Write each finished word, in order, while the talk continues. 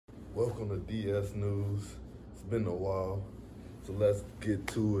Welcome to DS News. It's been a while, so let's get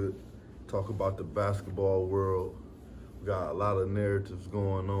to it. Talk about the basketball world. We got a lot of narratives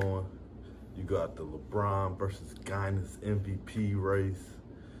going on. You got the LeBron versus Giannis MVP race.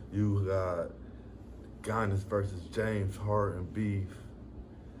 You got Giannis versus James Harden beef.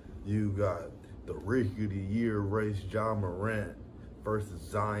 You got the Rookie of the Year race, Ja Morant versus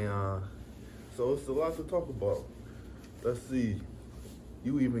Zion. So it's a lot to talk about. Let's see.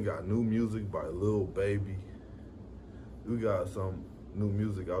 You even got new music by Lil Baby. We got some new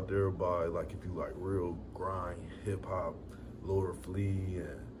music out there by, like, if you like real grind, hip hop, Lord Flea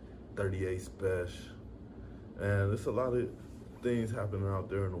and 38 Special. And there's a lot of things happening out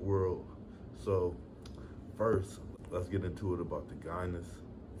there in the world. So first, let's get into it about the Giannis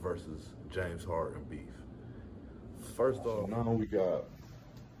versus James Harden beef. First off, now we got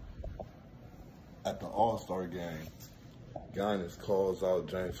at the All-Star game, Giannis calls out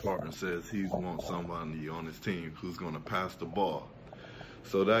James Harden and says he wants somebody on his team who's going to pass the ball.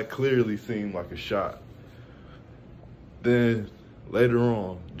 So that clearly seemed like a shot. Then later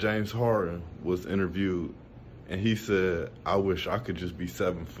on, James Harden was interviewed and he said, "I wish I could just be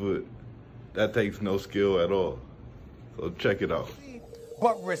 7 foot. That takes no skill at all." So check it out.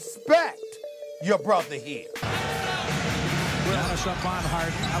 But respect your brother here. Giannis up on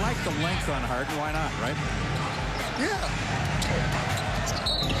Harden. I like the length on Harden. Why not, right? Yeah.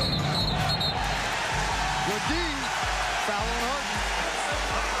 Good D. Foul on Harden.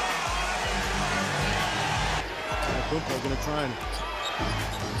 Kumpo going to try and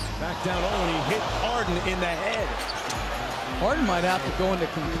back down low, and he hit Harden in the head. Harden might have to go into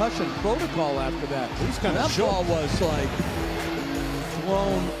concussion protocol after that. He's kind of that ball was like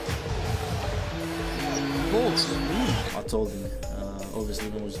thrown full speed. I told him, obviously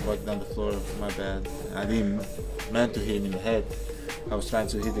when I was walking down the floor, my bad. I didn't meant to hit him in the head. I was trying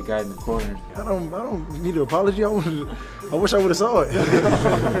to hit the guy in the corner. I don't need an apology. I wish I would have saw it.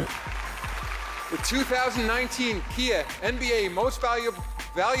 The 2019 Kia NBA Most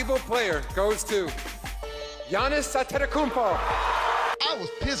Valuable Player goes to Giannis Antetokounmpo. I was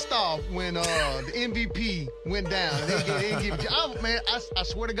pissed off when the MVP went down. They didn't give it to man, I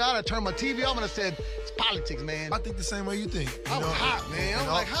swear to God, I turned my TV off and I said, it's politics, man. I think the same way you think. I was hot, man. I'm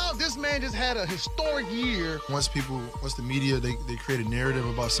like, how this man just had a historic year. Once the media, they create a narrative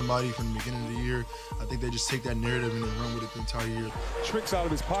about somebody from the beginning of the year, I think they just take that narrative and then run with it the entire year. Tricks out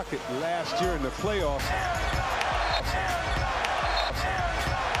of his pocket last year in the playoffs.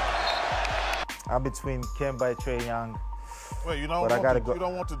 I'm between Kemba and Trae Young. Wait, you don't want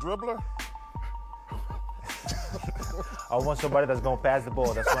the dribbler? I want somebody that's gonna pass the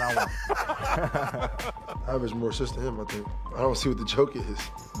ball. That's what I want. I average more assists than him, I think. I don't see what the joke is,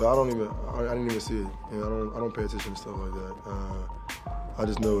 but I didn't even see it. You know, I don't pay attention to stuff like that. I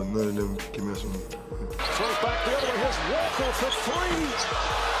just know none of them can mess with me. Throws back the other way. Here's Walker for three.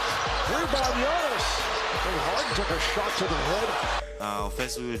 Rebound Giannis. And Harden took a shot to the head.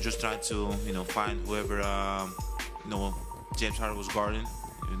 Offensively, we were just trying to, find whoever, James Harden was guarding.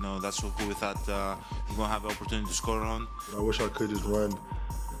 That's who we thought we're gonna have the opportunity to score on. I wish I could just run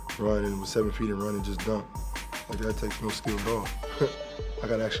and with 7 feet and run and just dunk. Like that takes no skill at all. I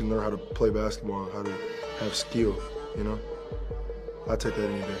gotta actually learn how to play basketball, how to have skill. I take that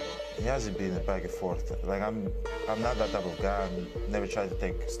any day. He hasn't been a back and forth. Like I'm not that type of guy. I never tried to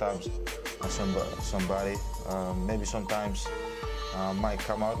take stabs on somebody. Maybe sometimes might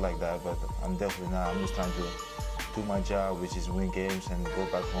come out like that, but I'm definitely not. I'm just trying to do my job, which is win games and go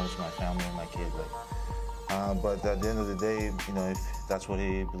back home to my family and my kids. But at the end of the day, if that's what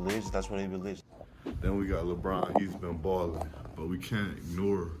he believes, that's what he believes. Then we got LeBron. He's been balling, but we can't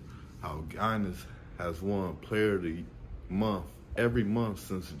ignore how Giannis has won Player of the Month every month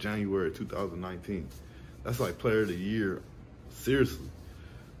since January 2019. That's like Player of the Year. Seriously.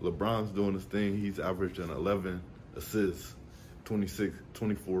 LeBron's doing his thing. He's averaging 11 assists,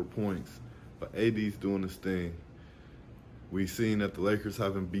 24 points. But AD's doing his thing. We've seen that the Lakers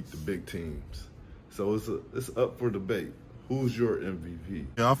haven't beat the big teams. So it's up for debate. Who's your MVP?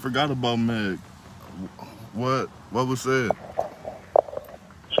 Yeah, I forgot about Meg. What was said?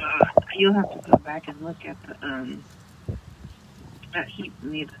 You'll have to go back and look at the he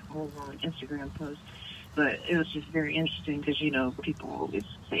made a whole long Instagram post, but it was just very interesting because people always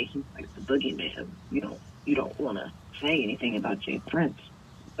say he's like the boogeyman. You don't want to say anything about Jay Prince,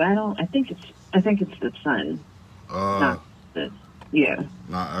 but I think it's the son, not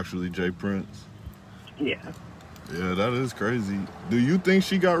actually Jay Prince. Yeah. Yeah, that is crazy. Do you think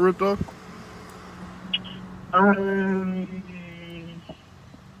she got ripped off?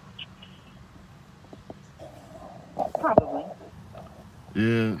 Probably.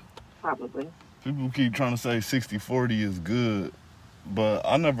 Yeah, Probably. People keep trying to say 60-40 is good, but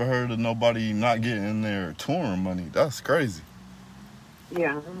I never heard of nobody not getting their touring money. That's crazy.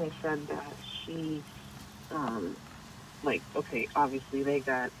 Yeah, and then they said that she, like, okay, obviously they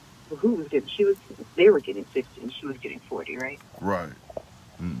got, who was getting, they were getting 60 and she was getting 40, right? Right.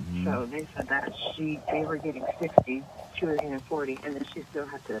 Mm-hmm. So they said that they were getting 60, she was getting 40, and then she still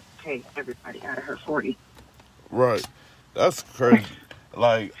had to pay everybody out of her 40. Right. That's crazy.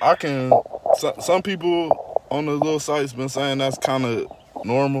 Like, some people on the little sites been saying that's kind of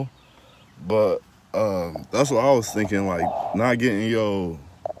normal, but that's what I was thinking, like, not getting your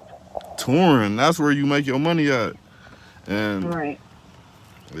touring, that's where you make your money at. And right.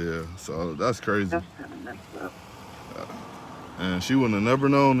 Yeah, so that's crazy. That's kind of messed up. And she wouldn't have never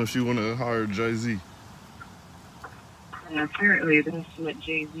known if she wouldn't have hired Jay-Z. And apparently that's what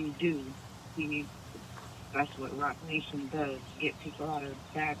Jay-Z do. That's what Rock Nation does, get people out of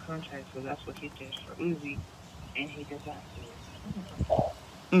bad contracts, so that's what he did for Uzi, and he did that for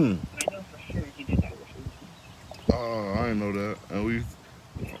I know for sure he did that with Uzi. Oh, I didn't know that. And we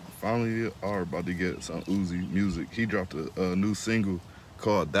finally are about to get some Uzi music. He dropped a new single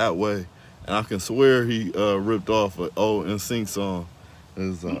called That Way, and I can swear he ripped off an old NSYNC song.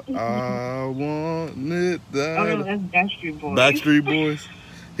 It's I want it that. Oh no, that's Backstreet Boys. Backstreet Boys.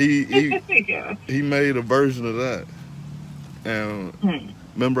 He yeah. He made a version of that. And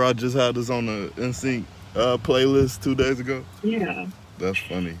remember I just had this on the NSYNC playlist 2 days ago? Yeah. That's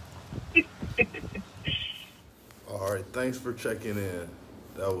funny. All right, thanks for checking in.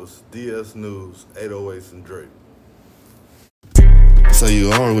 That was DS News, 808s and Drape. Say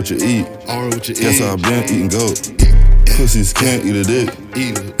you are what you eat. Guess I've been eating goat. Pussies can't eat a dick,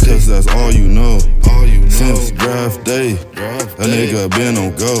 cause that's all you know. Since draft day, a nigga been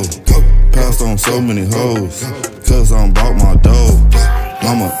on go. Passed on so many hoes, cause I'm about my dough.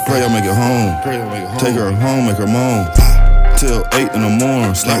 Mama, pray I make it home. Take her home, make her moan. Till 8 in the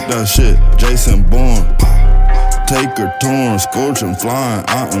morning, snipe that shit, Jason Bourne. Take her torn, scorching, flying,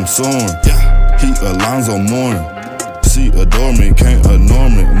 I am soaring. Heat Alonzo Mourning. She adore me, can't ignore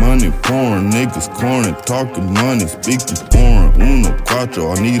me. Money pouring, niggas corny, talking money, speaking foreign. Uno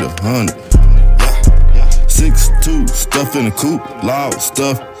cuatro, I need 100. 6'2", stuff in the coupe, loud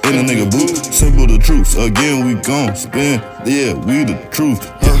stuff in a nigga boot. Simple the truth, again we gon' spin, yeah, we the truth.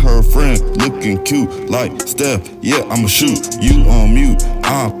 Her friend looking cute, like Steph, yeah, I'ma shoot. You on mute,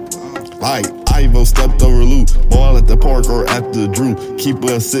 I'm like Ivo stepped over loot. Ball at the park or at the Drew. Keep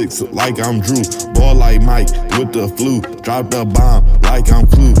a 6 like I'm Drew. Ball like Mike with the flu. Drop the bomb like I'm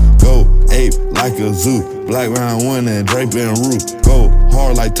Clue. Go ape like a zoo. Black round one and Drape and Roof. Go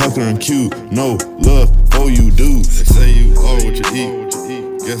hard like Tucker and Q. No love for you dudes. They say you are what you eat.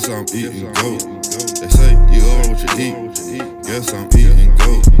 Guess I'm eating goat. They say you are what you eat. Guess I'm eating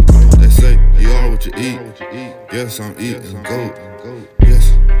goat. They say you are what you eat. Guess I'm eating goat.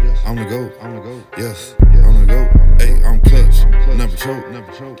 Yes, I'm the GOAT. Yes, I'm the GOAT. Hey, I'm clutch. Never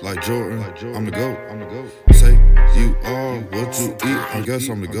choke. Like Jordan, I'm the GOAT. Say you are what you eat. I guess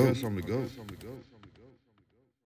I'm the GOAT.